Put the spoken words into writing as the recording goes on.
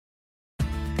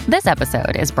This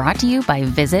episode is brought to you by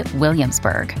Visit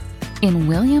Williamsburg. In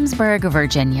Williamsburg,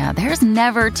 Virginia, there's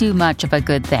never too much of a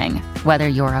good thing. Whether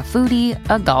you're a foodie,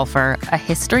 a golfer, a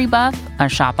history buff, a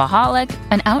shopaholic,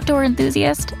 an outdoor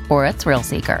enthusiast, or a thrill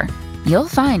seeker, you'll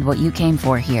find what you came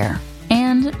for here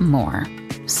and more.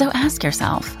 So ask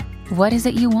yourself, what is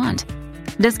it you want?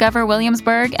 Discover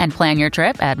Williamsburg and plan your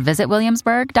trip at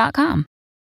visitwilliamsburg.com.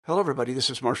 Hello, everybody.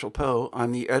 This is Marshall Poe.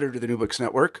 I'm the editor of the New Books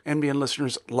Network. NBN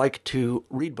listeners like to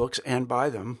read books and buy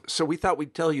them. So we thought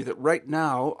we'd tell you that right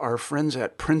now, our friends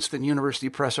at Princeton University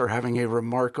Press are having a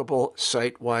remarkable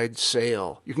site-wide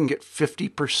sale. You can get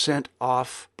 50%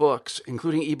 off books,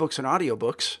 including ebooks and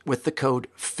audiobooks, with the code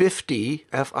 50,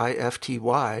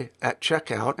 F-I-F-T-Y, at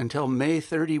checkout until May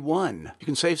 31. You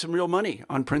can save some real money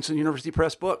on Princeton University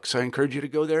Press books. I encourage you to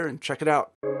go there and check it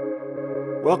out.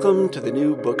 Welcome to the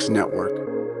New Books Network.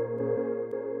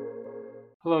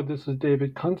 Hello, this is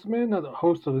David Kunzman, the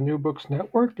host of the New Books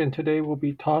Network, and today we'll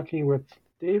be talking with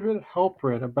David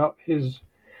Halperin about his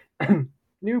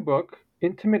new book,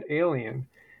 Intimate Alien,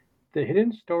 The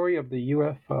Hidden Story of the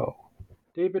UFO.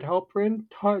 David Halperin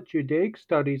taught Judaic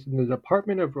Studies in the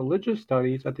Department of Religious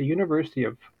Studies at the University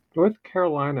of North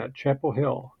Carolina at Chapel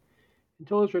Hill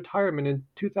until his retirement in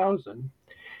 2000.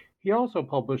 He also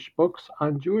published books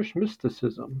on Jewish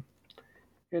mysticism,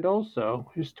 and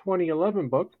also his 2011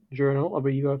 book, Journal of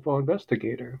a UFO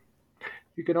Investigator.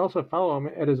 You can also follow him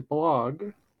at his blog,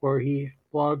 where he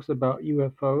blogs about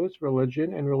UFOs,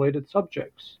 religion, and related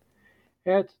subjects,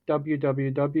 at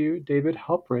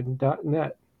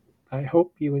www.davidhalperin.net. I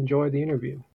hope you enjoy the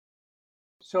interview.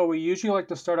 So we usually like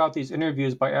to start out these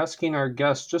interviews by asking our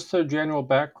guests just their general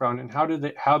background and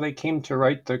how they came to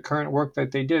write the current work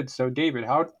that they did. So David,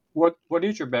 what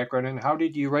is your background and how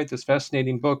did you write this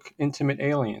fascinating book, Intimate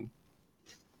Alien?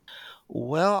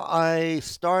 Well, I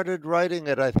started writing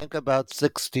it, I think, about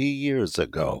 60 years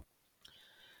ago.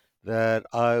 That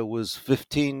I was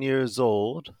 15 years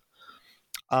old.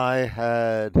 I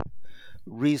had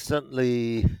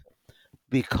recently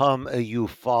become a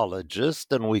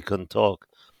ufologist, and we can talk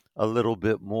a little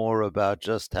bit more about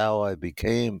just how I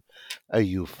became a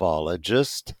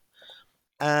ufologist.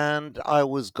 And I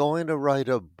was going to write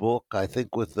a book, I think,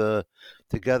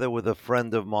 together with a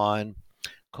friend of mine,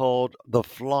 called The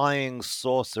Flying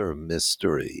Saucer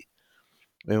Mystery,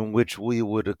 in which we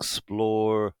would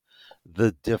explore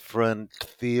the different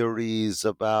theories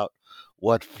about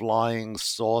what flying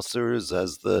saucers,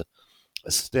 as the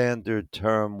standard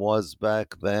term was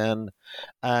back then,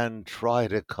 and try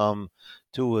to come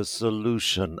to a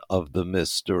solution of the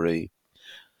mystery.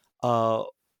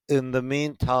 In the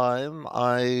meantime,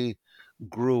 I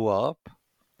grew up.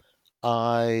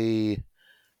 I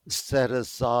set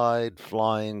aside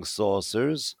flying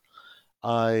saucers.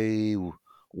 I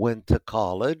went to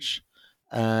college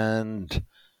and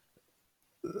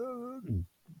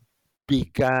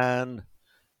began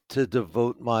to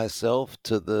devote myself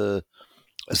to the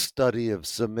study of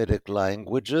Semitic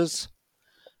languages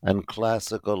and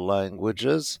classical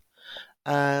languages,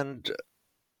 and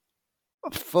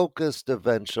focused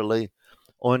eventually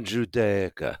on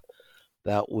Judaica.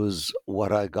 That was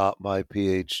what I got my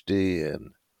PhD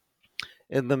in.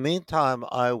 In the meantime,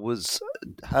 I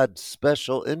had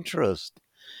special interest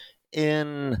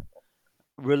in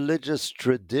religious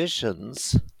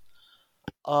traditions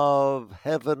of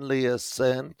heavenly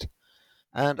ascent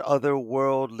and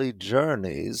otherworldly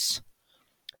journeys,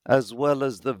 as well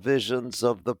as the visions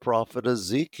of the prophet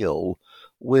Ezekiel,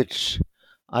 which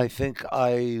I think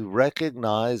I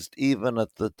recognized even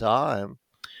at the time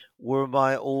were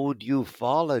my old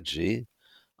ufology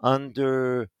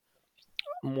under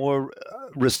more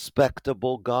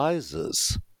respectable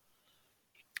guises.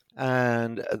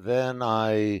 And then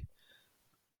I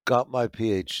got my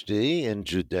PhD in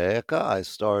Judaica. I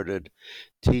started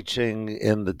teaching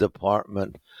in the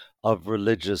Department of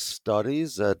Religious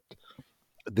Studies at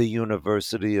the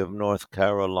University of North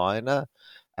Carolina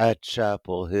at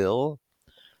Chapel Hill.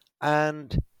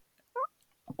 And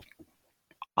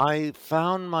I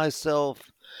found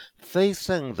myself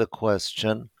facing the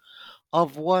question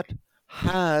of what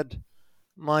had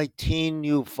my teen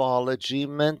ufology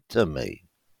meant to me.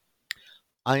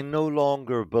 I no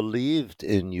longer believed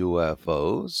in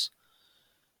UFOs.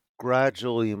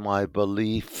 Gradually, my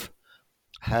belief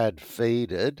had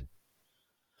faded,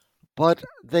 but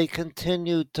they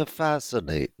continued to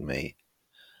fascinate me.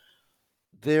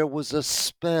 There was a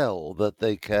spell that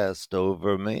they cast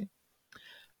over me,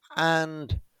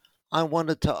 and I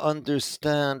wanted to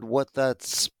understand what that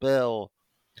spell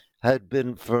had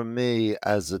been for me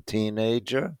as a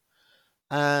teenager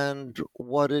and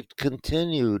what it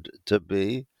continued to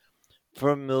be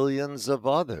for millions of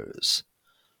others.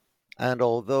 And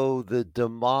although the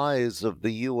demise of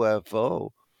the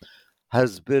UFO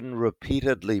has been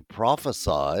repeatedly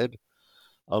prophesied,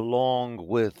 along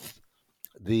with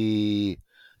the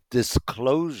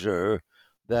disclosure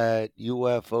that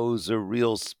UFOs are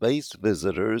real space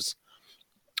visitors,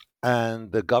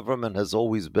 and the government has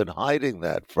always been hiding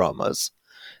that from us,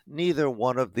 neither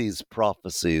one of these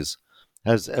prophecies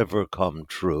has ever come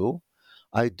true.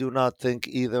 I do not think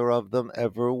either of them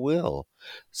ever will.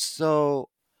 So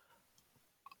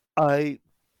I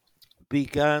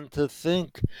began to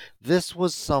think this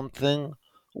was something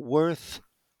worth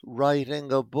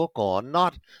writing a book on,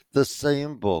 not the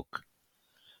same book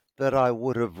that I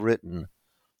would have written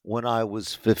when I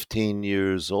was 15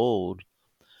 years old,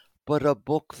 but a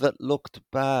book that looked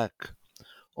back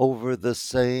over the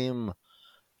same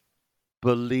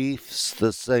beliefs,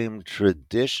 the same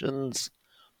traditions,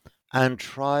 and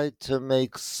tried to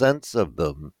make sense of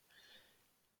them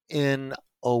in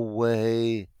a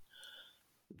way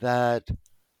that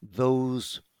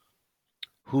those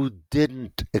who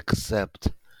didn't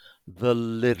accept the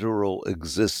literal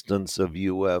existence of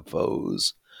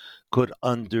UFOs could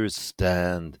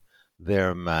understand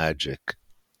their magic.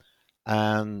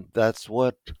 And that's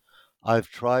what I've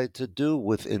tried to do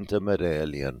with Intimate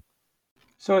Alien.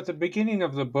 So at the beginning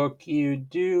of the book, you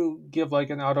do give like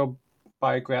an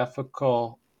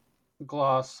autobiographical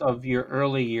gloss of your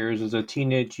early years as a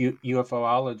teenage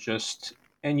UFOologist,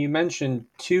 and you mentioned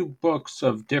two books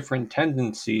of different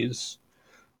tendencies,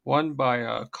 one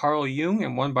by Carl Jung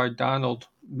and one by Donald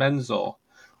Menzel.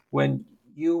 When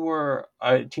you were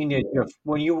a teenage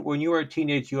when you were a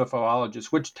teenage UFOologist,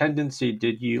 which tendency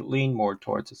did you lean more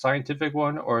towards, the scientific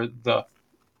one or the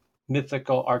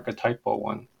mythical archetypal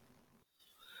one?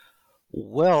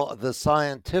 Well, the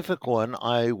scientific one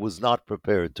I was not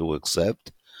prepared to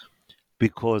accept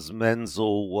because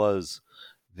Menzel was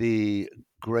the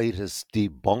greatest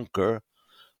debunker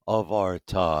of our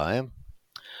time.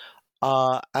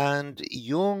 And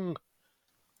Jung,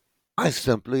 I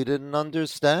simply didn't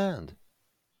understand.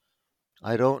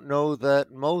 I don't know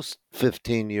that most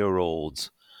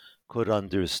 15-year-olds could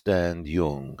understand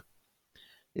Jung.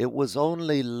 It was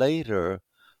only later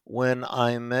when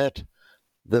I met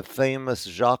the famous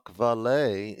Jacques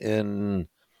Vallée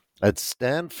at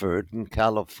Stanford in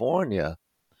California,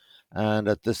 and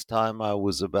at this time I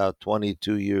was about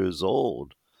 22 years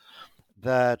old,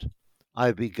 that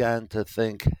I began to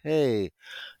think, hey,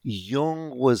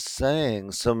 Jung was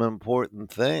saying some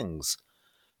important things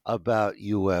about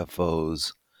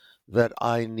UFOs that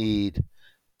I need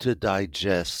to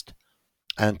digest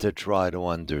and to try to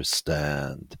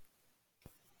understand.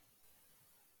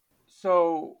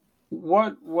 So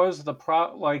what was the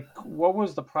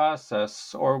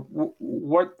process, or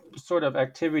what sort of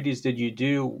activities did you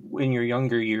do in your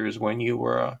younger years when you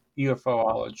were a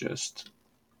UFOologist?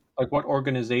 Like what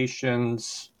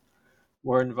organizations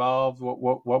were involved?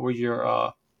 What were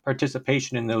your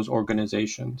participation in those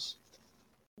organizations?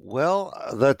 Well,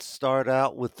 let's start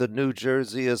out with the New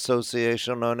Jersey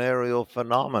Association on Aerial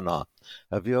Phenomena.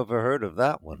 Have you ever heard of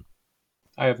that one?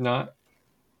 I have not.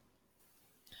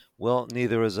 Well,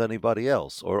 neither has anybody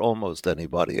else, or almost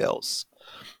anybody else.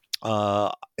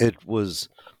 It was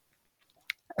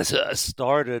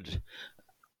started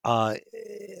uh,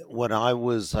 when I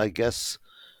was, I guess,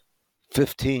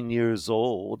 15 years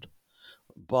old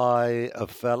by a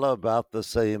fella about the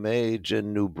same age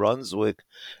in New Brunswick,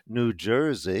 New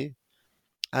Jersey.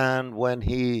 And when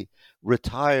he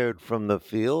retired from the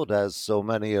field, as so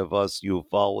many of us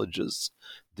ufologists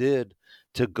did,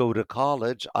 to go to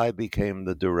college, I became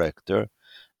the director.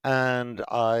 And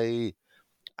I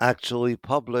actually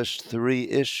published 3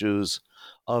 issues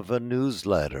of a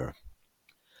newsletter.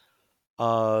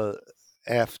 Uh,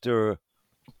 after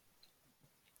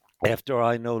after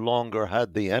I no longer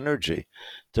had the energy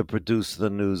to produce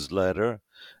the newsletter,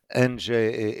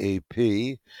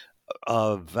 NJAAP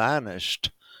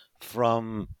vanished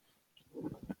from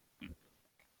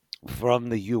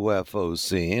the UFO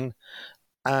scene,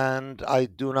 and I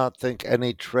do not think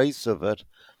any trace of it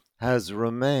has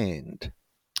remained.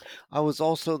 I was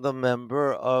also the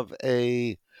member of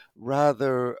a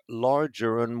rather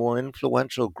larger and more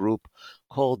influential group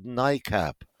called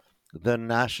NICAP, the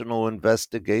National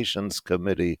Investigations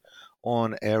Committee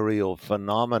on Aerial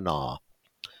Phenomena.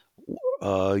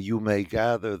 You may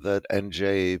gather that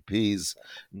NJAP's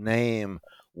name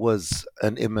was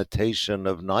an imitation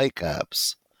of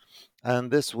NICAP's.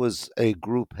 And this was a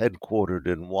group headquartered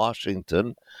in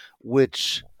Washington,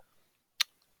 which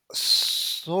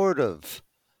sort of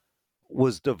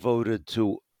was devoted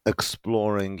to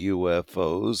exploring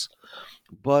UFOs,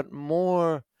 but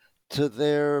more to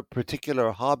their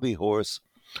particular hobby horse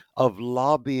of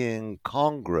lobbying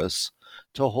Congress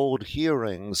to hold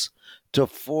hearings to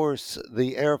force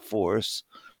the Air Force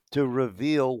to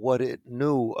reveal what it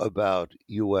knew about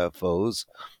UFOs,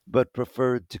 but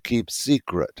preferred to keep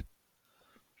secret.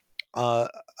 Uh,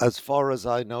 as far as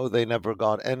I know, they never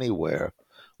got anywhere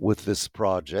with this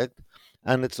project.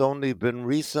 And it's only been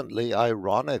recently,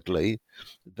 ironically,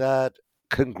 that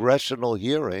congressional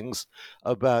hearings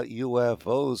about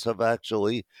UFOs have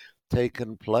actually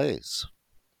taken place.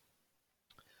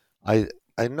 I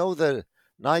I know that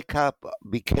NICAP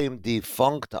became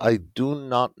defunct. I do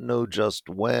not know just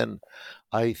when.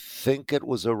 I think it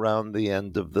was around the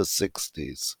end of the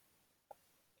 60s.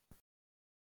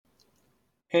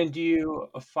 And do you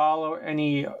follow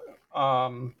any,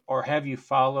 or have you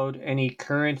followed any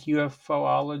current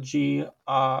UFOlogy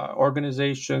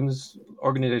organizations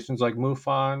like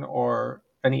MUFON or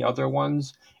any other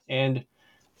ones? And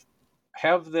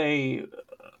have they,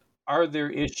 are there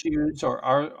issues or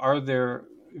are there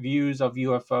views of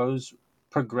UFOs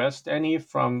progressed any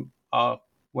from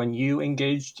when you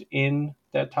engaged in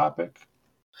that topic?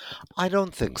 I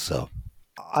don't think so.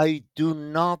 I do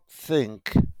not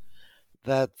think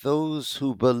that those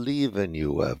who believe in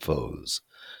UFOs,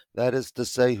 that is to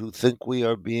say, who think we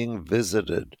are being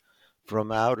visited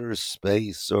from outer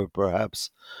space or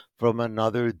perhaps from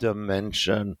another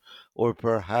dimension or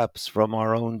perhaps from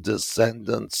our own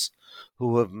descendants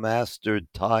who have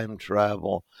mastered time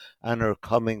travel and are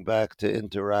coming back to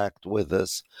interact with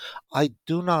us, I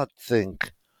do not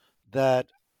think that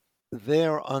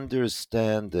their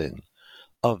understanding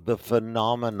of the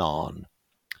phenomenon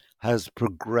has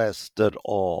progressed at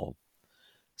all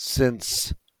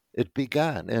since it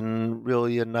began in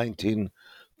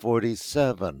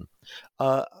 1947.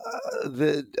 Uh,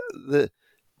 the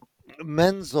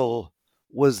Menzel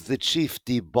was the chief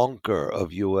debunker of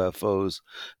UFOs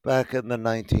back in the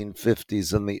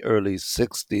 1950s and the early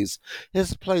 60s.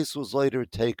 His place was later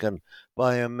taken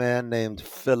by a man named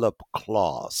Philip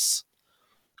Klaus.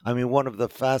 I mean, one of the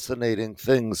fascinating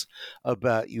things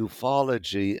about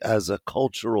ufology as a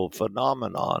cultural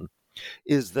phenomenon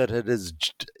is that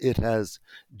it has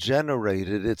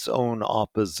generated its own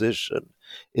opposition,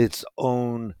 its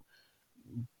own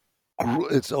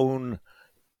its own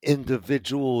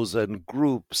individuals and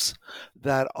groups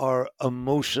that are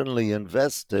emotionally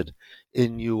invested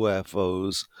in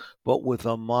UFOs, but with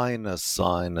a minus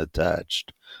sign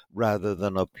attached rather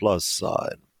than a plus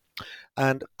sign.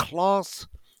 And Klaus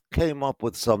came up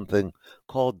with something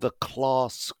called the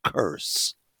Klaus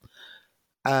curse.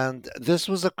 And this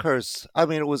was a curse. I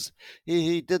mean, it was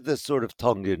he did this sort of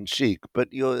tongue in cheek, but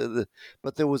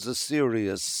there was a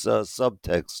serious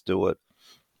subtext to it.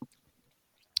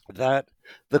 That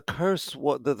the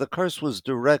curse was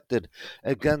directed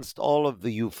against all of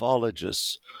the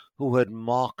ufologists who had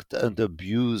mocked and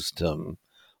abused him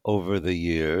over the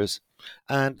years,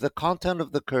 and the content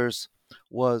of the curse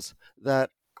was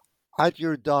that at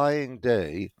your dying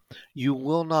day, you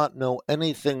will not know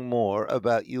anything more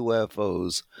about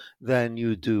UFOs than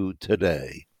you do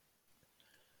today.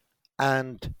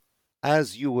 And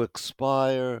as you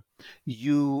expire,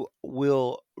 you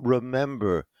will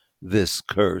remember this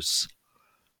curse,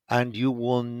 and you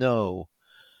will know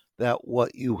that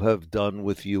what you have done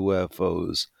with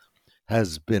UFOs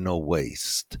has been a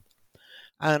waste.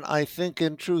 And I think,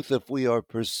 in truth, if we are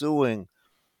pursuing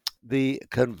the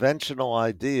conventional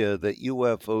idea that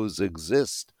UFOs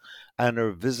exist and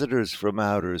are visitors from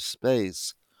outer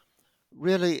space,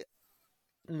 really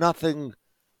nothing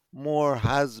more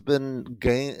has been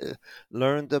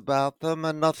learned about them,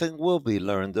 and nothing will be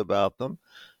learned about them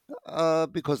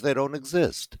because they don't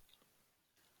exist.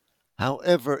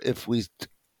 However, if we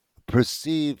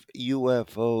perceive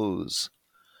UFOs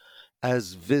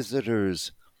as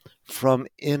visitors from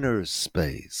inner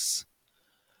space,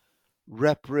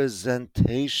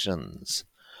 representations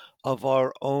of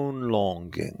our own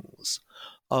longings,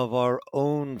 of our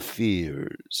own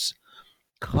fears,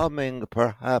 coming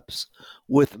perhaps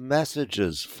with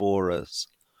messages for us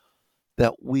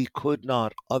that we could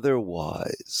not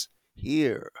otherwise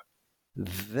hear,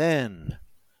 then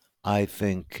I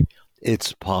think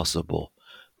it's possible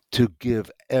to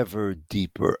give ever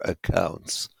deeper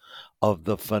accounts of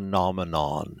the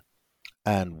phenomenon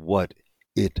and what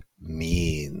it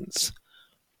means.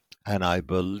 And I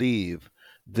believe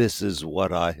this is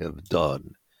what I have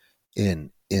done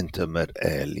in Intimate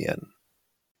Alien.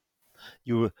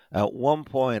 At one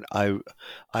point,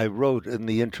 I wrote in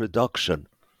the introduction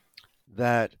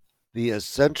that the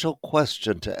essential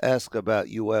question to ask about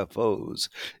UFOs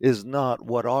is not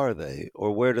what are they,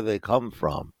 or where do they come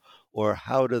from, or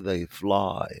how do they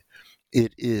fly.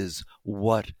 It is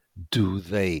what do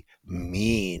they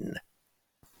mean?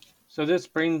 So this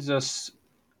brings us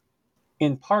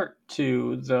in part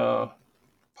to the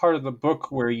part of the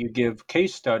book where you give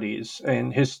case studies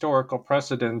and historical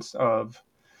precedents of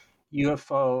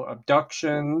UFO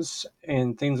abductions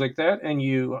and things like that, and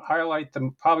you highlight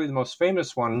probably the most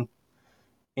famous one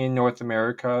in North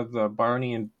America, the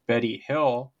Barney and Betty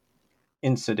Hill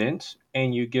incident,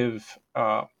 and you give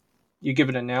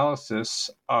an analysis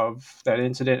of that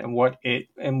incident and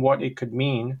what it could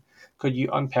mean. Could you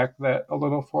unpack that a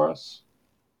little for us?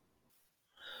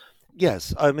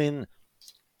 Yes, I mean,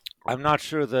 I'm not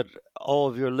sure that all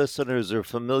of your listeners are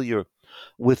familiar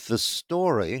with the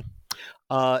story.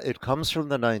 It comes from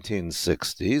the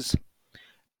 1960s,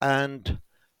 and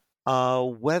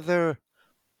whether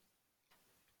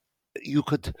you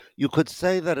could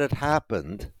say that it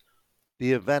happened,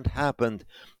 the event happened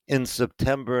in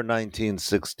September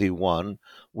 1961,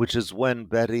 which is when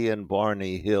Betty and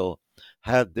Barney Hill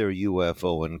had their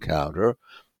UFO encounter,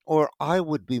 or I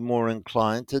would be more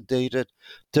inclined to date it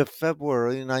to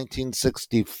February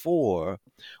 1964,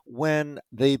 when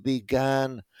they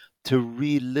began to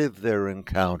relive their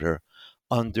encounter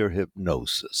under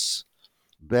hypnosis.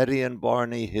 Betty and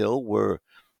Barney Hill were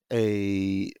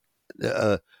a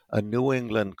a, a New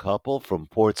England couple from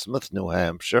Portsmouth, New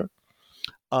Hampshire,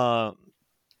 uh,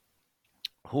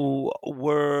 who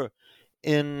were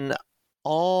in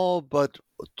all but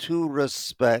two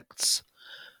respects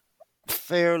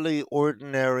fairly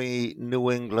ordinary New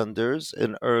Englanders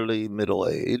in early middle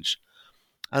age.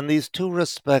 And these two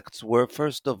respects were,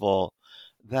 first of all,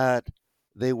 that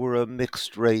they were a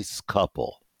mixed race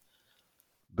couple.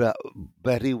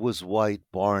 Betty was white,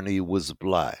 Barney was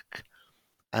black.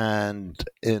 And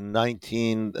in the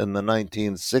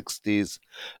 1960s,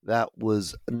 that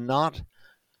was not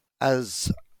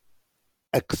as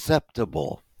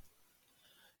acceptable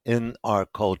in our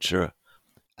culture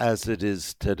as it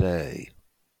is today.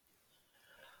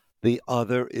 The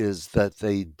other is that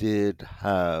they did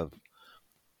have,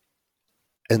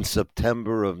 in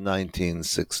September of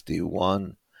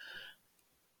 1961,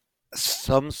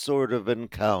 some sort of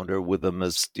encounter with a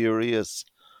mysterious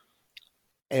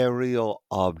aerial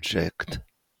object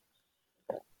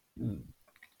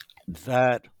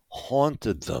that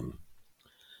haunted them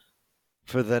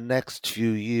for the next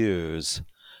few years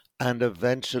and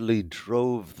eventually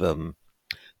drove them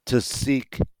to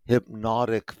seek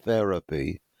hypnotic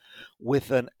therapy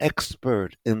with an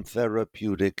expert in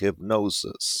therapeutic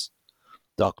hypnosis,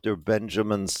 Dr.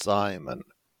 Benjamin Simon,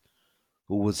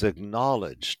 who was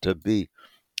acknowledged to be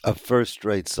a first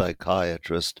rate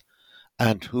psychiatrist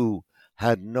and who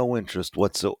had no interest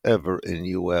whatsoever in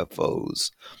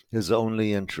UFOs. His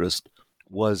only interest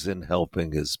was in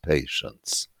helping his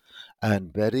patients.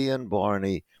 And Betty and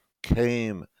Barney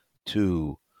came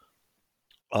to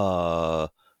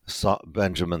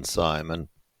Benjamin Simon.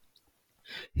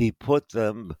 He put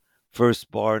them,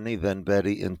 first Barney, then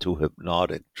Betty, into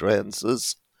hypnotic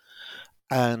trances,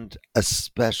 and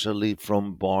especially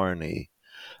from Barney,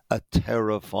 a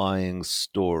terrifying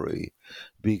story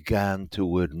began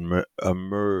to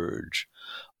emerge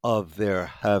of their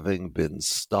having been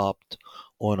stopped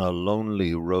on a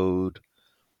lonely road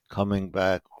coming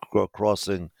back,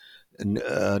 crossing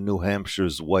New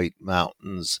Hampshire's White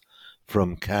Mountains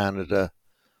from Canada,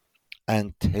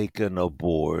 and taken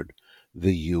aboard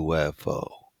the UFO.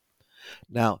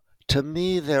 Now, to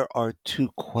me, there are two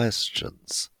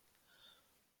questions,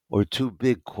 or two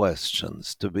big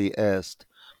questions to be asked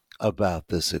about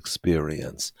this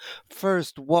experience.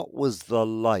 First, what was the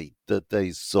light that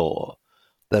they saw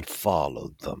that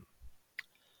followed them?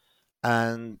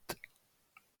 And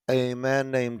a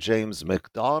man named James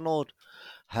MacDonald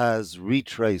has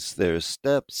retraced their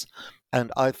steps,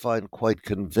 and I find quite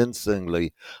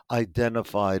convincingly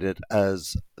identified it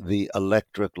as the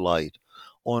electric light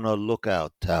on a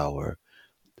lookout tower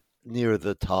near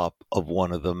the top of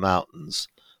one of the mountains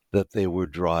that they were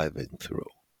driving through.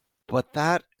 But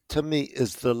that, to me,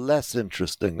 is the less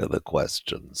interesting of the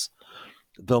questions.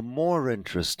 The more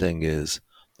interesting is,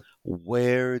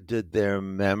 where did their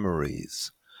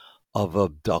memories of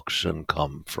abduction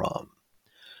come from?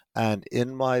 And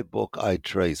in my book, I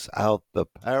trace out the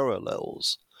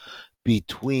parallels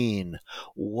between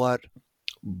what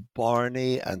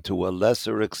Barney and to a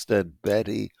lesser extent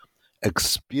Betty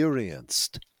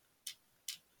experienced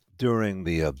during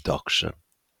the abduction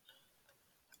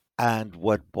and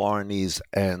what Barney's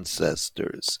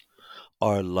ancestors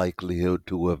are likely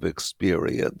to have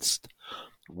experienced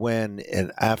when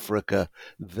in Africa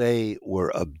they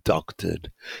were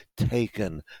abducted,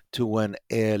 taken to an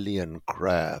alien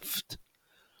craft,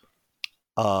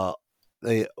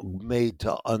 they made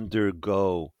to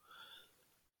undergo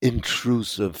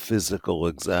intrusive physical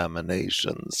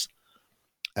examinations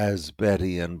as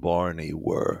Betty and Barney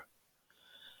were,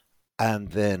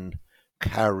 and then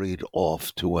carried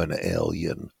off to an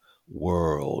alien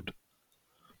world.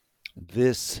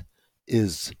 This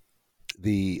is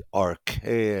the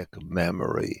archaic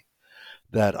memory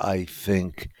that I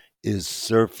think is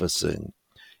surfacing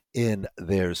in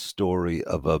their story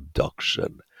of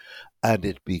abduction. And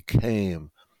it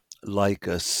became like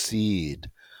a seed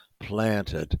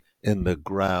planted in the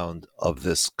ground of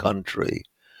this country.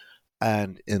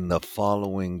 And in the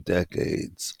following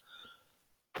decades,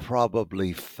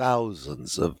 probably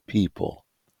thousands of people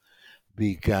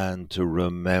began to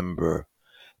remember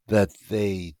that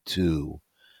they too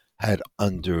had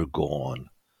undergone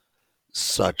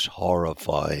such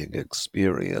horrifying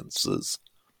experiences,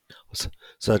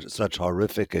 such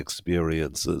horrific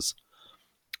experiences,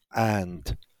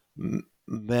 and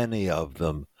many of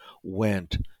them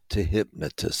went to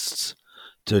hypnotists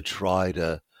to try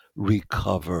to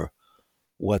recover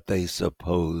what they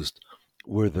supposed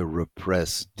were the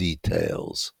repressed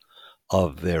details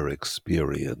of their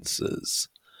experiences.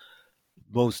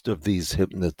 Most of these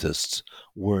hypnotists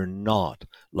were not,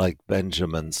 like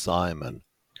Benjamin Simon,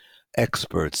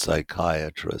 expert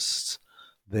psychiatrists.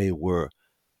 They were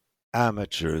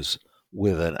amateurs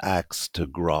with an axe to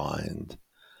grind.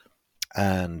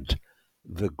 And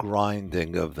the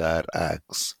grinding of that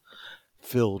axe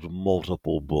filled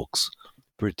multiple books,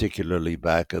 particularly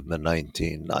back in the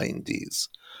 1990s,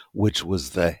 which was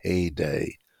the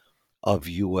heyday of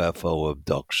UFO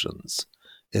abductions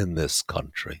in this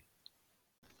country.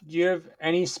 Do you have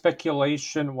any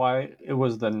speculation why it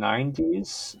was the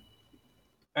 90s?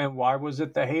 And why was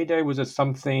it the heyday? Was it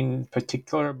something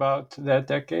particular about that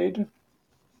decade?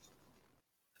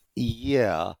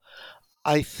 Yeah,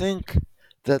 I think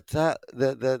that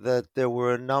there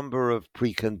were a number of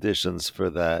preconditions for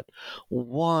that.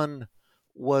 One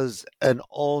was an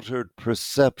altered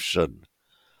perception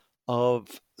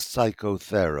of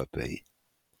psychotherapy.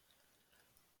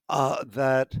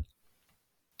 That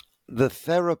the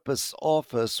therapist's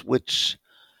office, which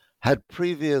had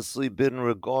previously been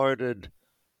regarded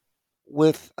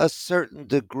with a certain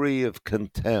degree of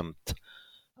contempt.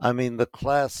 I mean, the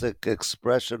classic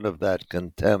expression of that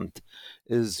contempt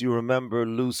is, you remember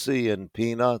Lucy and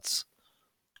Peanuts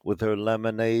with her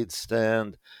lemonade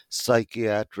stand,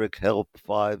 psychiatric help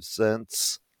 5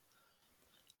 cents?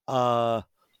 Uh,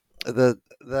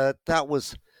 that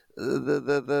was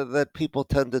that people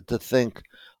tended to think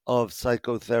of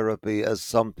psychotherapy as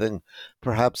something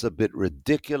perhaps a bit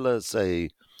ridiculous, a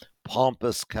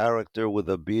pompous character with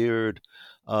a beard,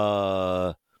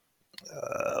 uh,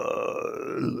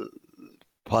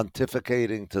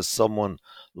 pontificating to someone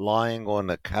lying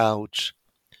on a couch.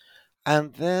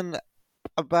 And then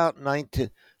about in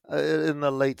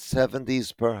the late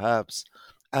 70s, perhaps,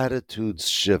 attitudes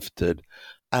shifted,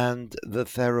 and the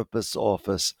therapist's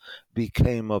office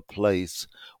became a place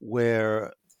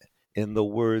where, in the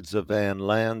words of Ann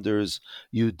Landers,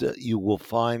 you will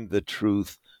find the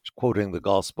truth, quoting the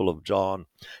Gospel of John,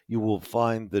 you will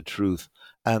find the truth,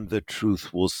 and the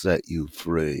truth will set you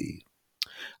free.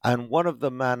 And one of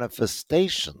the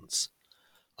manifestations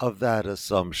of that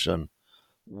assumption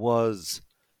was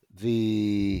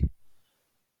the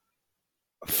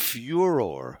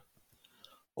furor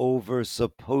over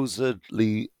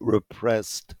supposedly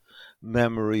repressed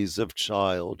memories of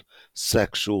child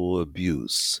sexual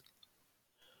abuse,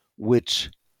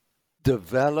 which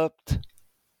developed,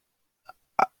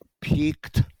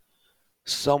 peaked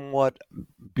somewhat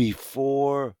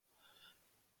before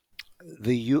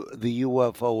the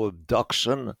UFO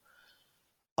abduction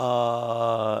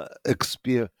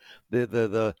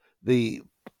the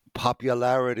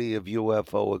popularity of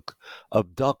UFO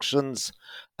abductions,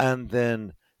 and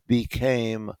then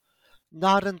became,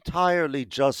 not entirely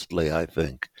justly, I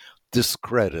think,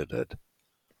 discredited.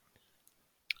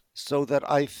 So that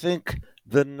I think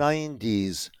the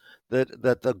 90s,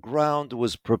 that the ground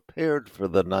was prepared for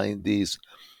the 90s,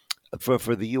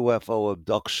 for the UFO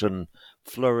abduction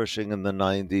flourishing in the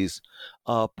 90s,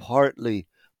 partly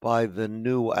by the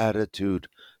new attitude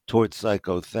towards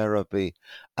psychotherapy,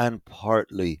 and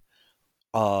partly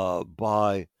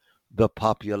by the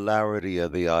popularity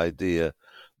of the idea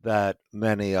that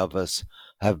many of us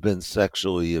have been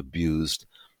sexually abused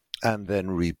and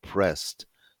then repressed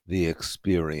the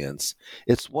experience.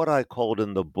 It's what I called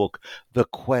in the book the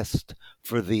quest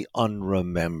for the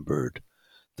unremembered,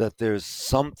 that there's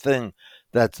something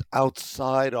that's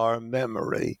outside our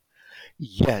memory,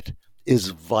 yet is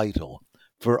vital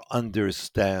for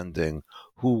understanding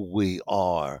who we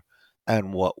are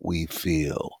and what we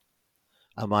feel.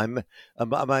 Am I am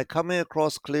I coming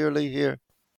across clearly here?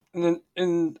 And then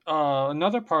in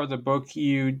another part of the book,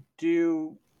 you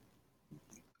do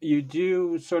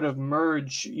sort of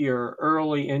merge your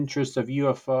early interest of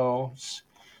UFOs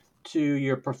to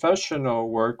your professional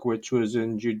work, which was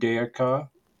in Judaica.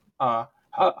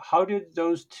 How did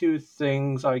those two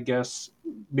things, I guess,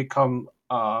 become?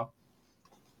 How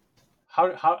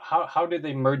did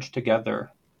they merge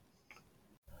together?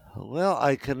 Well,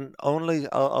 I can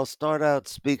only, I'll start out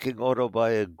speaking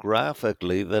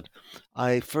autobiographically that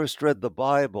I first read the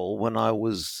Bible when I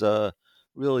was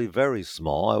really very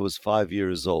small. I was 5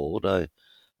 years old. I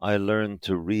learned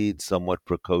to read somewhat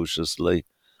precociously.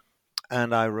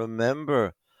 And I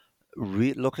remember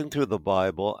looking through the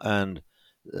Bible, and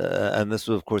this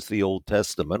was, of course, the Old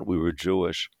Testament. We were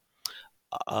Jewish.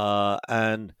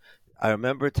 And I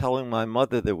remember telling my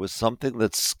mother there was something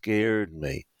that scared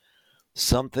me,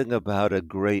 something about a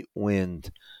great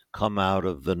wind come out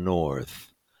of the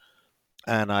north.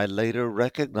 And I later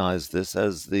recognized this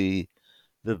as the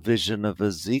vision of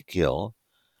Ezekiel.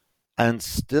 And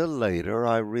still later,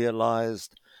 I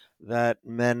realized that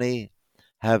many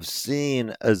have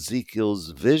seen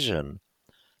Ezekiel's vision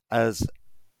as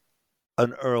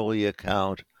an early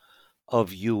account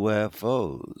of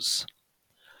UFOs.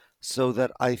 So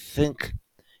that I think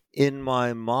in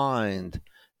my mind,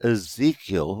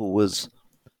 Ezekiel, who was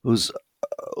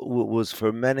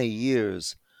for many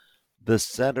years the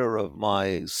center of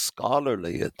my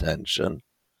scholarly attention,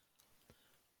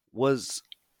 was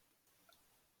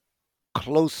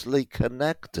closely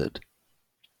connected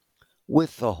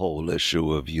with the whole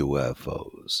issue of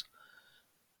UFOs.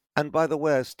 And by the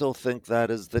way, I still think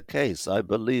that is the case. I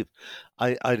believe,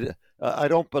 I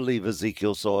don't believe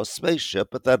Ezekiel saw a spaceship,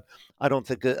 but that I don't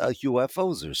think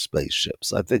UFOs are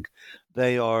spaceships. I think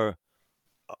they are.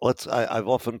 I've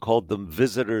often called them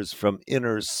visitors from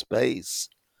inner space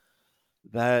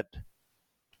that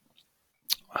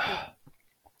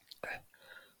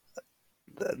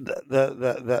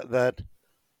that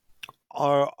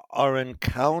our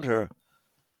encounter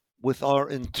with our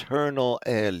internal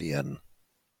alien.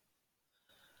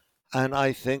 And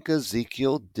I think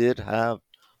Ezekiel did have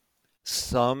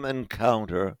some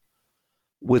encounter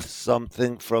with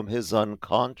something from his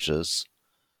unconscious,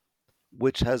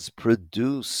 which has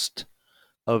produced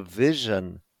a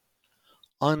vision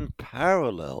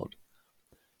unparalleled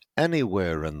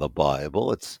anywhere in the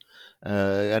Bible. It's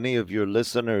any of your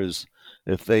listeners,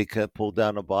 if they can pull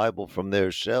down a Bible from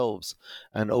their shelves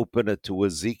and open it to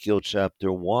Ezekiel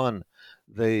chapter 1,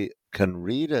 they can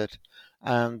read it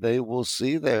and they will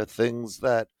see there things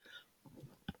that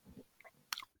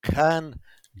can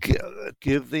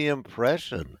give the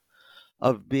impression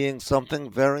of being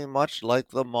something very much like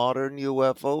the modern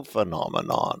UFO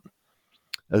phenomenon.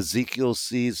 Ezekiel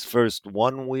sees first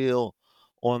one wheel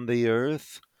on the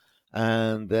earth,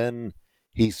 and then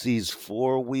he sees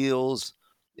four wheels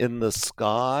in the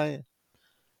sky.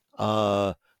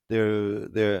 Uh,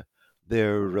 their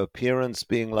appearance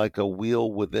being like a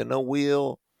wheel within a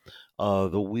wheel.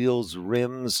 The wheel's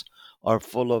rims are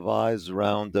full of eyes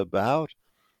round about.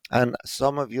 And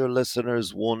some of your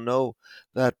listeners will know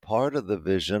that part of the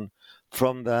vision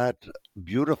from that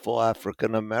beautiful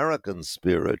African American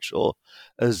spiritual,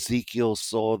 Ezekiel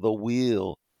saw the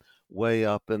wheel way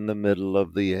up in the middle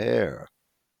of the air.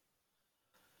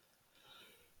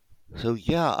 So,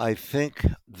 yeah, I think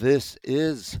this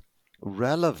is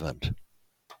relevant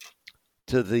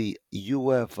to the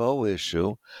UFO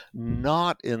issue,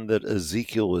 not in that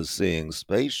Ezekiel is seeing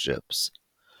spaceships,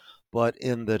 but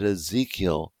in that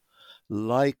Ezekiel,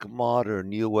 like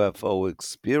modern UFO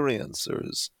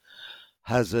experiencers,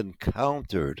 has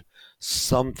encountered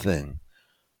something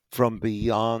from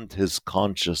beyond his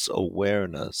conscious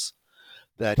awareness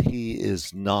that he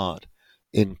is not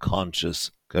in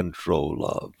conscious control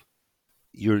of.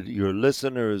 Your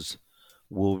listeners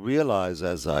will realize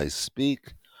as I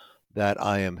speak that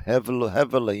I am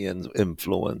heavily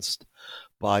influenced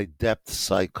by depth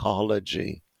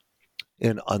psychology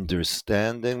in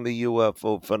understanding the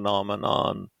UFO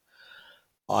phenomenon.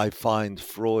 I find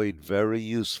Freud very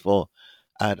useful,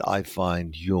 and I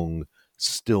find Jung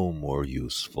still more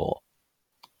useful.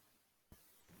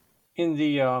 In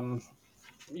the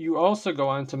You also go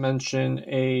on to mention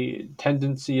a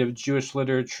tendency of Jewish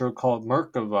literature called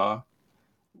Merkava,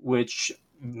 which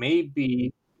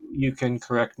maybe you can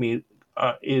correct me,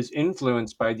 is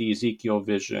influenced by the Ezekiel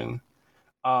vision.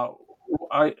 Uh,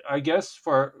 I guess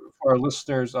for our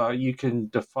listeners, you can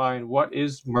define what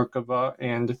is Merkava.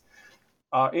 And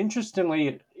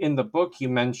interestingly, in the book you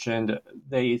mentioned,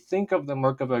 they think of the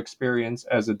Merkava experience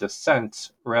as a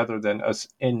descent rather than as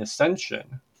an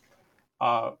ascension.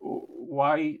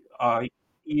 why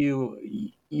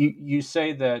you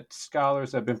say that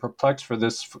scholars have been perplexed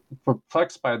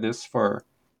by this for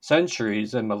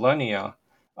centuries and millennia.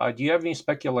 Do you have any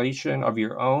speculation of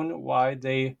your own why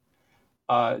they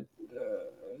uh,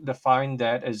 define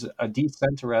that as a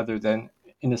descent rather than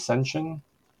an ascension?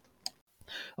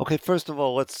 Okay, first of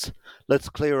all, let's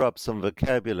clear up some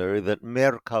vocabulary. That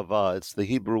Merkava, it's the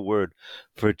Hebrew word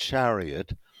for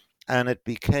chariot, and it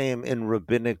became in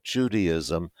rabbinic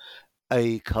Judaism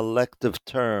a collective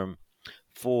term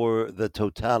for the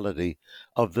totality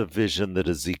of the vision that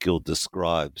Ezekiel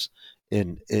describes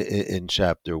in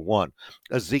chapter 1.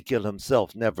 Ezekiel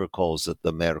himself never calls it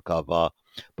the Merkava,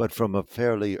 but from a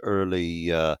fairly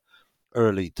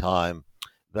early time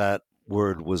that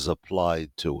word was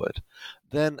applied to it.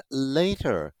 Then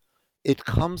later it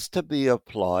comes to be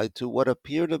applied to what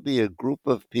appear to be a group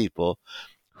of people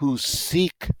who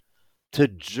seek to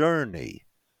journey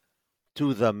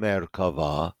to the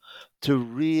Merkava to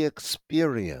re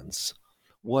experience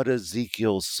what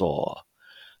Ezekiel saw.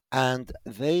 And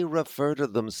they refer to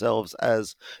themselves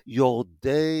as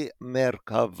Yodei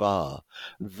Merkava,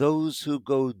 those who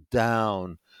go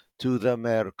down to the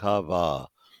Merkava,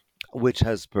 which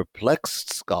has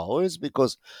perplexed scholars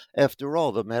because, after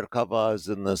all, the Merkava is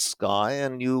in the sky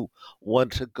and you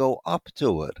want to go up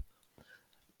to it.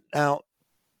 Now,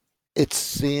 it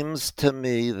seems to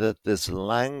me that this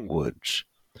language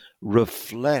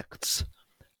reflects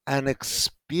an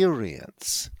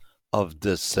experience of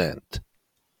descent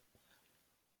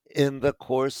in the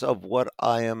course of what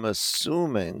I am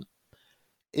assuming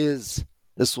is,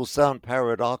 this will sound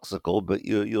paradoxical, but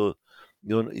you'll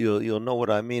know what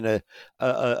I mean,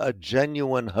 a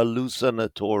genuine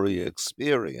hallucinatory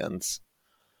experience.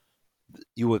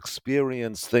 You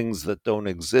experience things that don't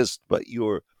exist, but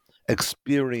your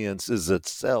experience is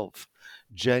itself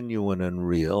genuine and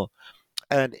real.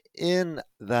 And in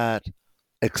that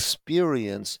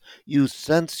experience, you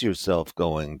sense yourself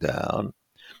going down.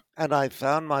 And I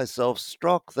found myself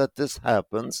struck that this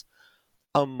happens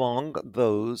among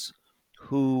those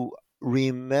who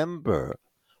remember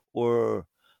or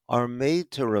are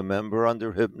made to remember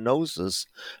under hypnosis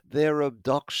their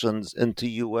abductions into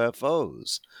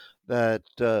UFOs. That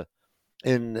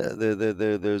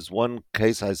there's one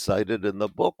case I cited in the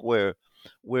book where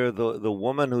the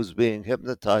woman who's being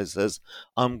hypnotized says,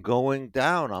 "I'm going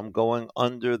down, I'm going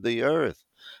under the earth,"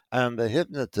 and the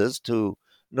hypnotist, who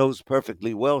knows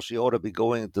perfectly well she ought to be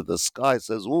going into the sky,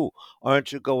 says, "Ooh,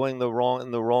 aren't you going in the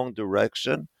wrong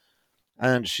direction?"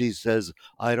 And she says,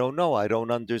 "I don't know, I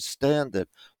don't understand it,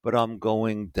 but I'm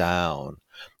going down."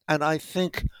 And I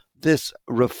think this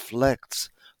reflects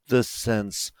the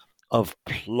sense of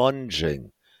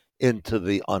plunging into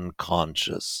the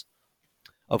unconscious.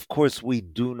 Of course, we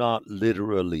do not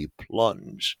literally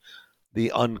plunge.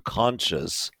 The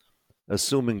unconscious,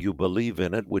 assuming you believe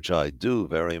in it, which I do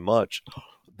very much,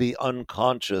 the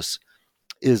unconscious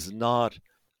is not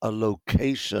a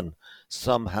location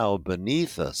somehow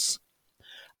beneath us.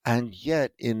 And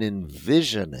yet, in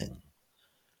envisioning,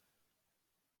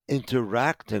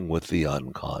 interacting with the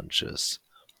unconscious,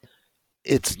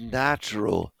 it's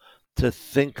natural to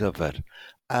think of it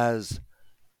as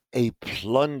a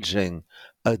plunging,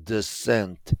 a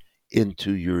descent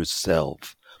into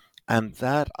yourself. And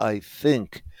that, I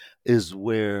think, is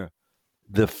where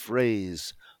the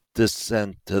phrase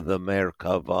descent to the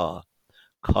Merkava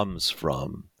comes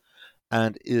from,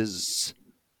 and is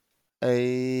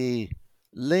a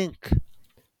link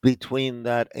between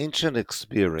that ancient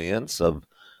experience of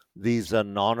these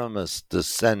anonymous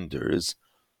descenders.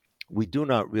 We do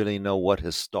not really know what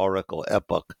historical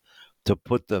epoch to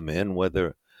put them in,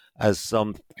 whether, as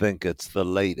some think, it's the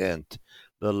late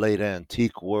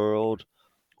antique world,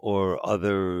 or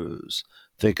others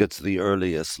think it's the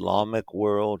early Islamic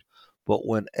world. But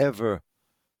whenever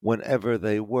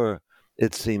they were,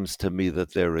 it seems to me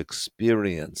that their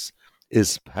experience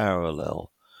is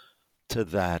parallel to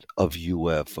that of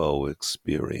UFO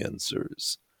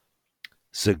experiencers,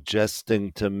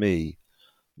 suggesting to me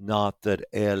not that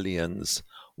aliens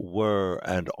were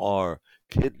and are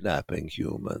kidnapping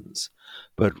humans,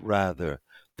 but rather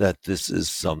that this is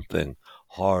something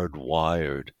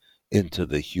hardwired into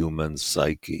the human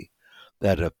psyche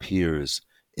that appears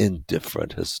in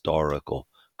different historical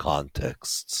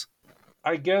contexts.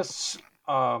 I guess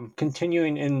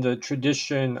continuing in the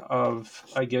tradition of,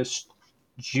 I guess,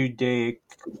 Judaic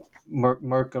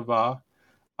Merkava,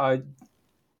 uh,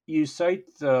 you cite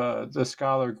the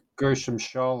scholar Gershom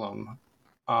Scholem,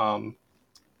 um,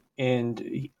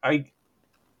 and I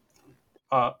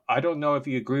don't know if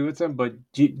you agree with him, but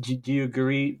do you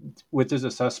agree with his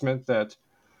assessment that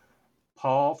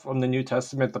Paul from the New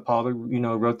Testament, the Paul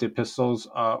who wrote the epistles,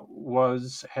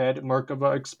 had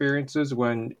Merkava experiences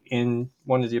when in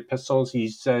one of the epistles he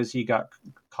says he got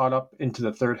caught up into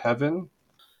the third heaven?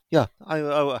 Yeah,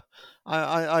 I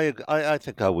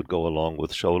think I would go along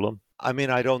with Sholem. I mean,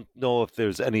 I don't know if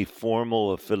there's any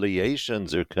formal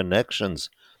affiliations or connections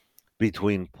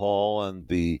between Paul and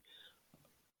the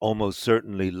almost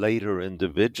certainly later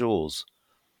individuals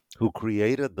who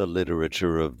created the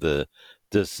literature of the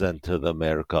descent to the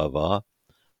Merkava,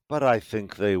 but I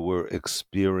think they were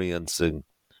experiencing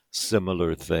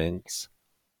similar things.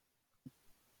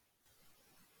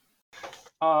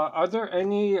 Are there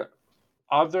any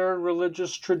other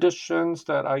religious traditions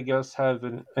that I guess have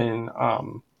that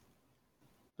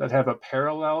have a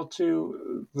parallel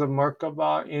to the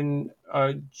Merkava in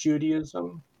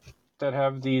Judaism, that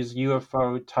have these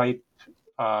UFO type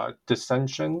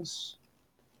dissensions?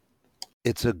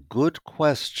 It's a good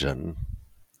question.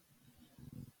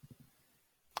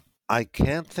 I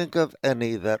can't think of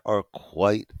any that are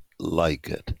quite like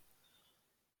it.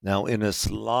 Now, in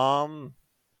Islam,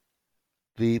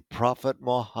 the Prophet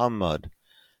Muhammad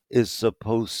is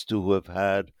supposed to have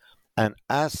had an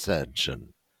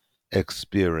ascension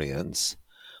experience,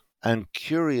 and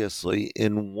curiously,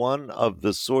 in one of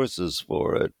the sources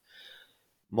for it,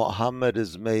 Muhammad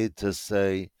is made to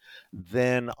say,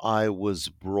 "Then I was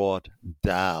brought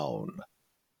down,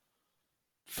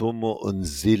 ثم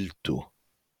أنزلت,"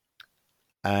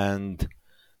 and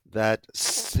that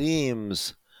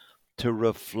seems to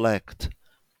reflect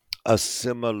a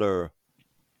similar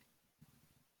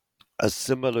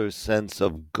sense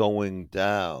of going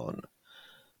down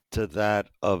to that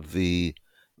of the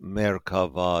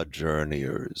Merkava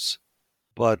journeyers.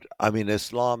 But I mean,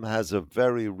 Islam has a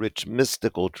very rich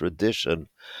mystical tradition,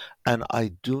 and I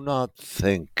do not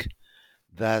think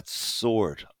that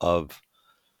sort of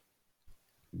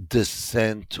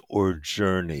descent or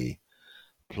journey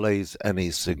plays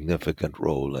any significant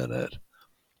role in it.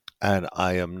 And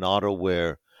I am not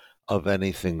aware of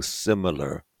anything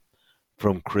similar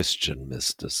from Christian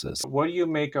mysticism. What do you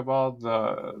make of all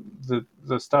the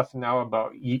stuff now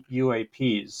about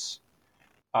UAPs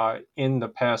in the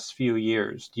past few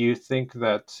years? Do you think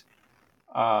that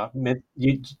do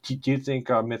you think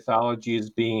mythology is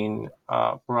being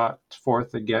brought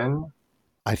forth again?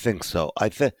 I think so. I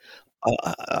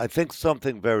think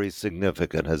something very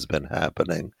significant has been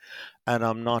happening, and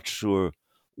I'm not sure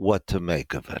what to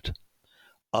make of it.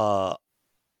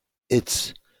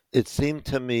 It seemed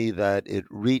to me that it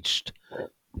reached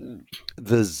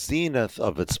the zenith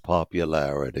of its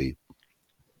popularity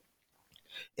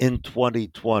in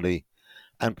 2020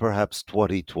 and perhaps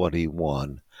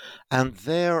 2021. And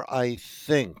there, I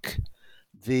think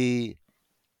the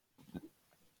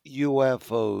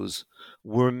UFOs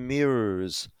were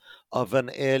mirrors of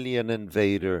an alien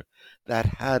invader that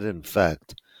had, in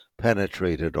fact,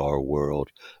 penetrated our world,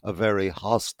 a very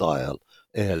hostile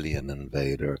alien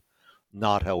invader,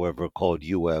 not, however, called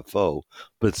UFO,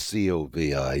 but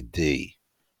COVID.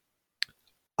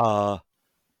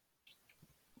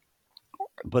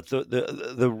 But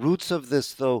the roots of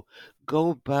this, though,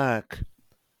 go back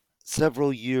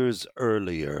several years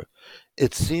earlier.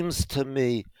 It seems to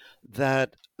me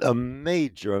that a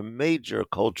major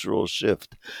cultural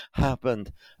shift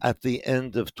happened at the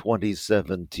end of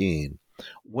 2017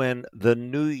 when the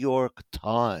New York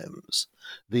Times,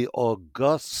 the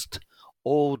august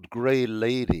old gray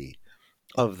lady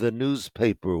of the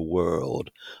newspaper world,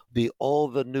 the all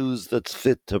the news that's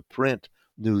fit to print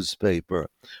newspaper,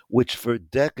 which for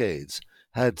decades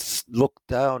had looked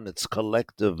down its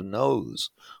collective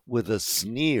nose with a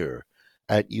sneer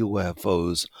at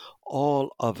UFOs,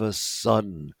 all of a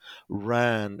sudden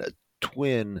ran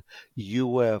twin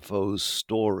UFO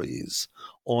stories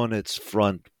on its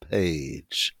front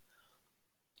page.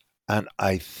 And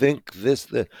I think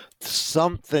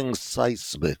something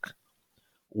seismic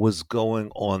was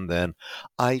going on then.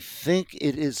 I think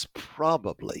it is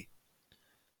probably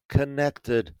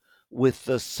connected with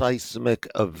the seismic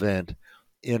event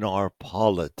in our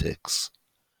politics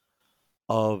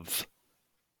of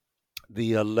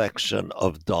the election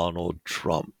of Donald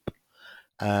Trump.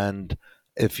 And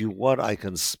if you want, I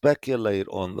can speculate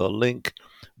on the link,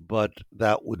 but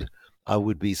I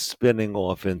would be spinning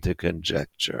off into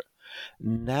conjecture.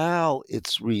 Now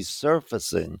it's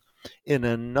resurfacing in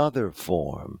another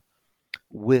form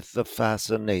with the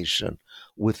fascination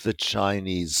with the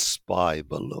Chinese spy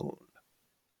balloon,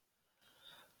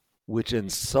 which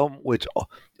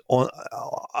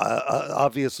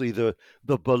obviously the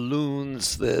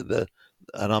balloons, and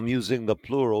I'm using the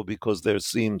plural because there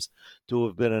seems to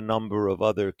have been a number of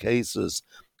other cases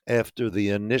after the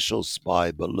initial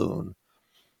spy balloon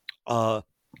uh,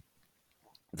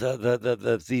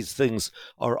 that these things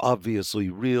are obviously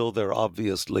real, they're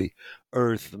obviously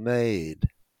Earth made,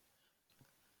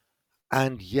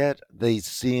 and yet they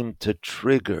seem to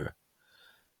trigger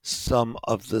some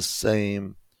of the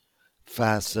same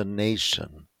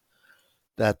fascination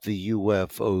that the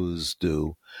UFOs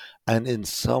do, and in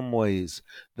some ways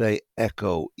they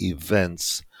echo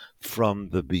events from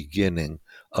the beginning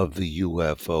of the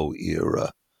UFO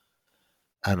era.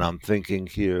 And I'm thinking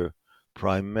here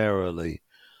primarily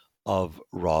of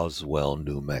Roswell,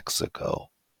 New Mexico.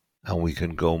 And we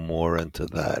can go more into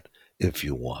that if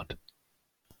you want.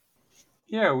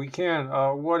 Yeah, we can.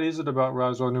 What is it about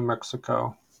Roswell, New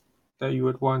Mexico that you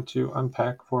would want to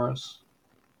unpack for us?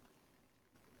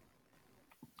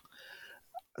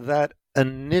 That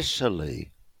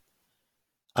initially,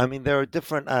 I mean, there are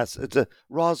different aspects.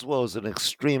 Roswell is an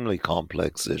extremely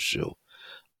complex issue.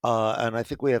 And I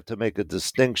think we have to make a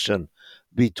distinction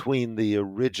between the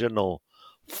original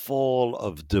fall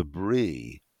of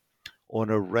debris on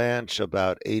a ranch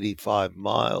about 85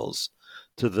 miles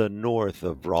to the north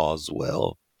of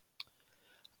Roswell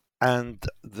and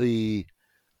the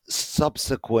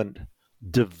subsequent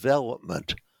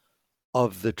development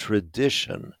of the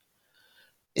tradition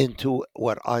into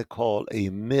what I call a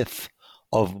myth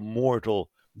of mortal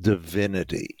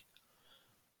divinity.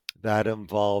 That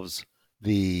involves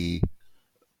the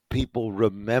people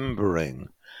remembering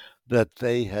that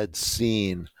they had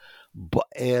seen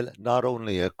not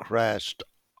only a crashed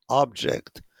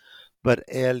object, but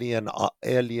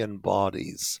alien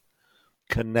bodies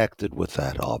connected with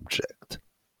that object.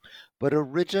 But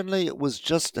originally, it was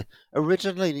just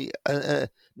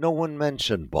no one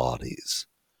mentioned bodies.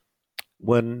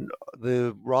 When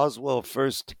the Roswell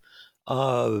first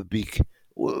hit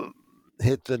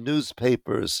the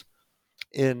newspapers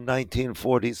in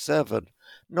 1947,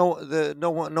 no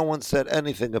one said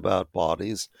anything about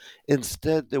bodies.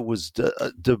 Instead, there was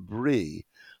debris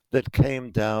that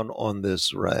came down on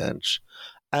this ranch,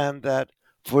 and that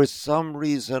for some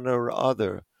reason or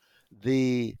other,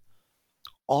 the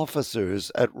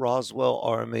officers at Roswell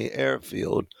Army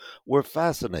Airfield were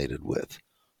fascinated with.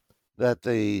 That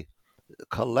they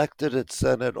collected it,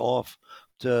 sent it off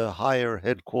to higher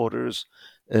headquarters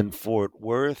in Fort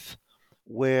Worth,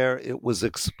 where it was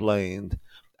explained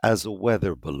as a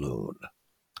weather balloon,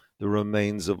 the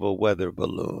remains of a weather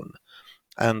balloon.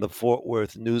 And the Fort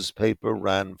Worth newspaper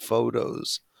ran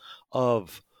photos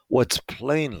of what's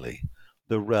plainly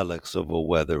the relics of a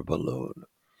weather balloon.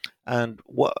 And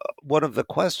one of the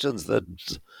questions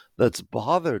that's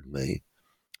bothered me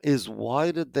is,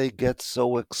 why did they get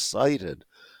so excited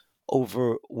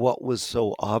over what was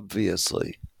so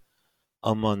obviously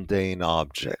a mundane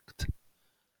object?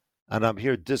 And I'm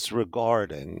here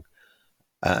disregarding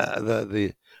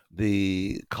the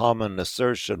common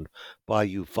assertion by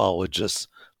ufologists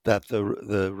that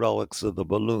the relics of the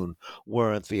balloon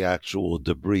weren't the actual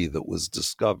debris that was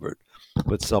discovered,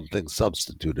 but something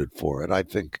substituted for it. I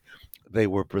think they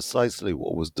were precisely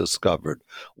what was discovered.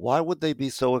 Why would they be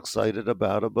so excited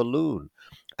about a balloon?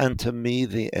 And to me,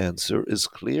 the answer is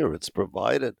clear. It's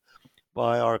provided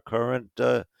by our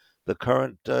the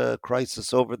current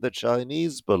crisis over the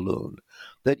Chinese balloon.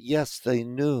 That yes, they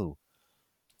knew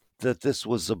that this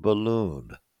was a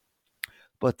balloon,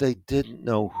 but they didn't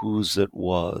know whose it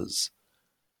was.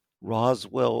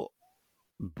 Roswell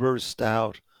burst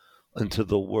out into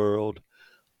the world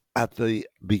at the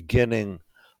beginning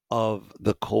of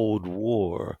the Cold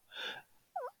War.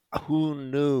 Who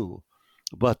knew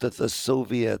but that the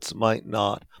Soviets might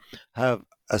not have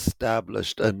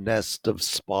established a nest of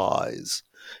spies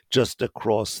just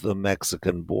across the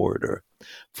Mexican border,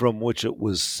 from which it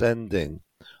was sending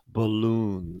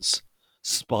balloons,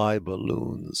 spy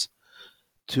balloons,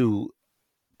 to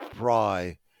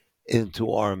pry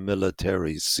into our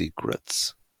military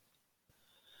secrets.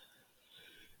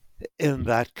 In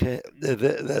that case,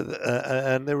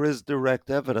 and there is direct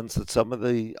evidence that some of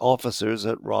the officers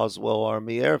at Roswell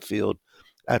Army Airfield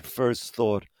at first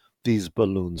thought these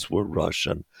balloons were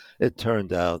Russian. It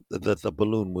turned out that the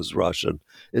balloon was Russian.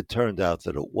 It turned out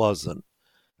that it wasn't.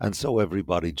 And so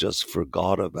everybody just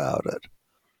forgot about it.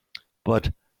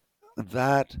 But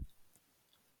that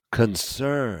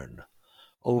concern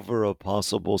over a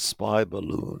possible spy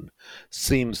balloon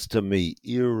seems to me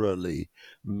eerily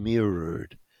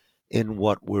mirrored in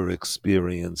what we're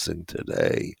experiencing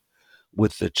today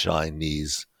with the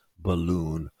Chinese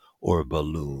balloon or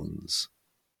balloons.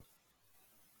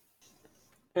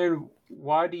 And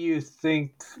why do you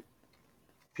think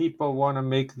people want to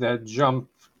make that jump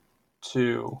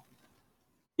to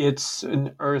it's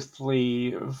an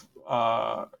earthly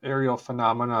aerial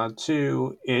phenomena.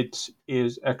 Two, it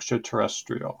is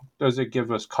extraterrestrial. Does it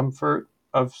give us comfort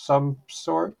of some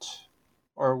sort,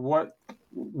 or what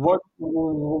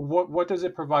does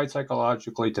it provide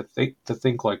psychologically to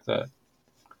think like that?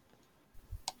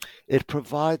 It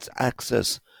provides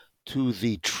access to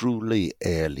the truly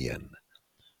alien.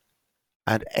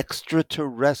 And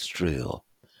extraterrestrial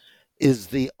is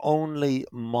the only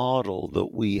model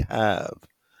that we have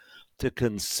to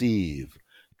conceive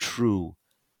true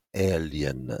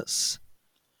alienness.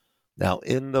 Now,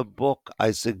 in the book,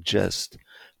 I suggest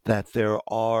that there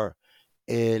are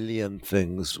alien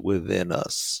things within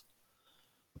us,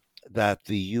 that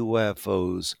the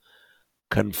UFOs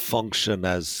can function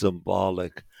as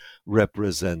symbolic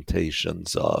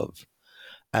representations of.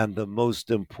 And the most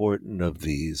important of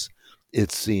these,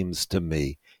 it seems to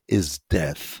me, is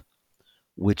death,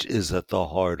 which is at the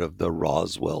heart of the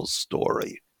Roswell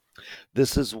story.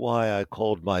 This is why I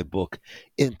called my book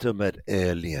Intimate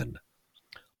Alien.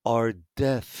 Our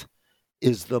death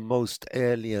is the most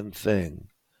alien thing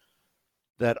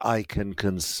that I can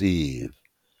conceive.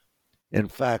 In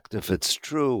fact, if it's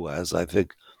true, as I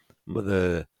think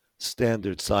the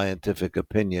standard scientific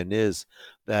opinion is,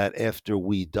 that after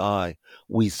we die,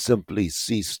 we simply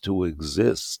cease to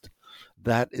exist,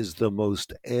 that is the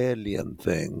most alien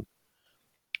thing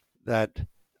that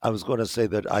I was going to say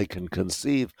that I can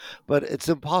conceive, but it's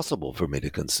impossible for me to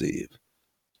conceive.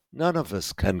 None of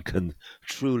us can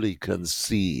truly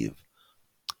conceive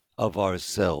of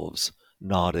ourselves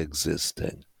not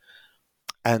existing.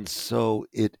 And so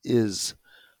it is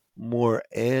more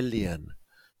alien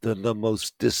than the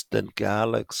most distant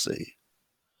galaxy.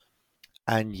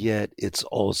 And yet it's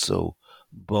also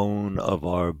bone of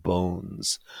our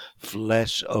bones,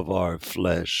 flesh of our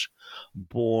flesh,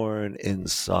 born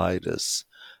inside us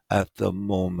at the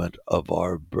moment of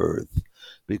our birth,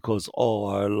 because all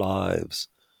our lives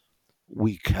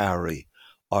we carry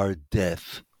our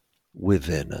death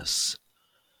within us.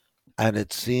 And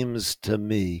it seems to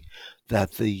me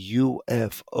that the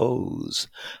UFOs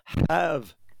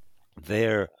have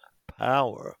their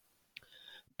power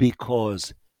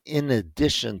because, in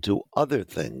addition to other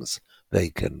things they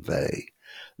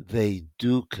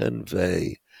do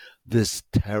convey this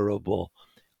terrible,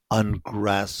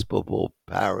 ungraspable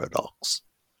paradox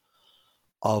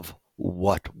of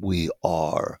what we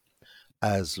are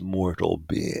as mortal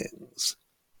beings.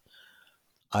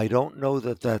 I don't know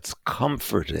that that's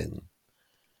comforting,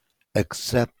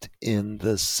 except in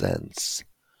the sense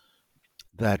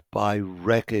that by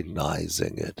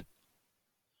recognizing it,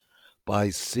 by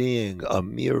seeing a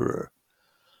mirror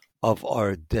of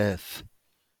our death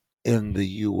in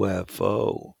the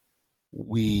UFO,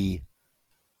 we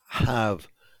have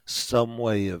some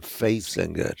way of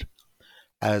facing it,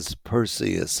 as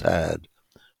Perseus had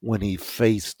when he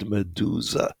faced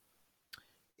Medusa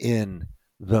in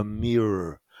the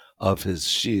mirror of his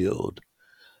shield,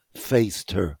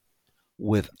 faced her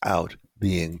without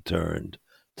being turned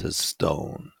to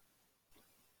stone.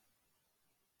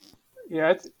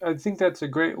 Yeah, I think that's a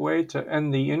great way to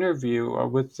end the interview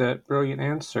with that brilliant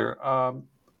answer.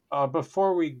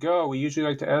 Before we go, we usually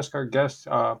like to ask our guests,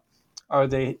 do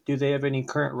they have any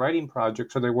current writing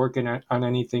projects? Are they working on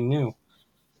anything new?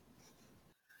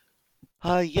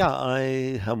 Yeah,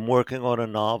 I am working on a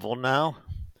novel now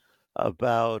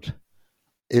about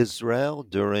Israel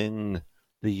during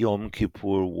the Yom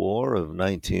Kippur War of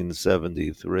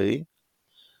 1973,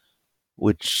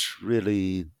 which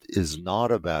really is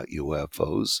not about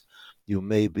UFOs. You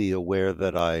may be aware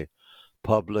that I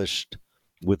published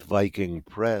with Viking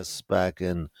Press back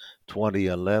in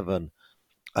 2011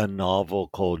 a novel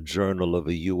called Journal of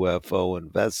a UFO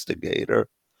Investigator,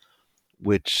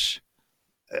 which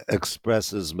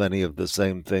expresses many of the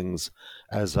same things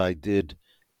as I did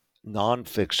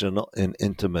nonfiction in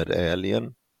Intimate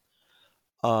Alien.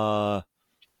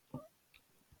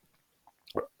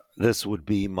 This would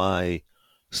be my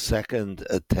second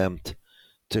attempt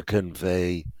to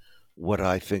convey what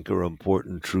I think are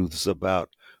important truths about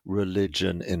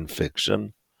religion in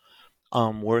fiction.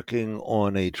 I'm working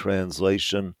on a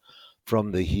translation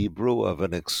from the Hebrew of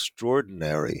an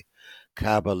extraordinary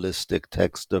Kabbalistic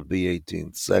text of the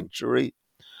 18th century,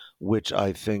 which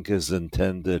I think is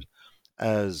intended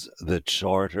as the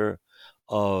charter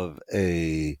of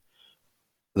the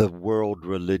world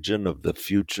religion of the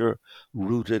future,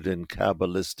 rooted in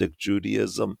Kabbalistic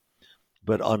Judaism,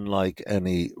 but unlike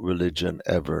any religion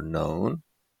ever known.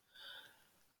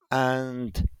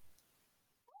 And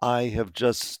I have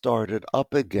just started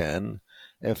up again,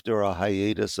 after a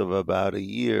hiatus of about a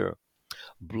year,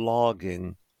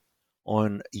 blogging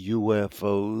on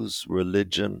UFOs,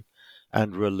 religion,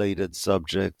 and related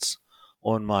subjects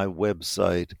on my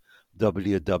website,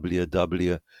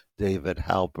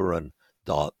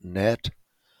 www.davidhalperin.net,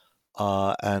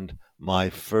 and my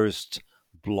first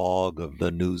blog of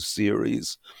the new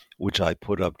series, which I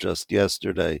put up just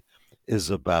yesterday, is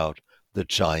about the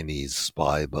Chinese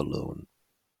spy balloon.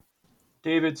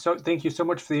 David, so thank you so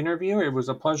much for the interview. It was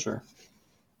a pleasure.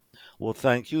 Well,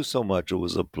 thank you so much. It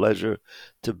was a pleasure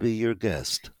to be your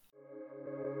guest.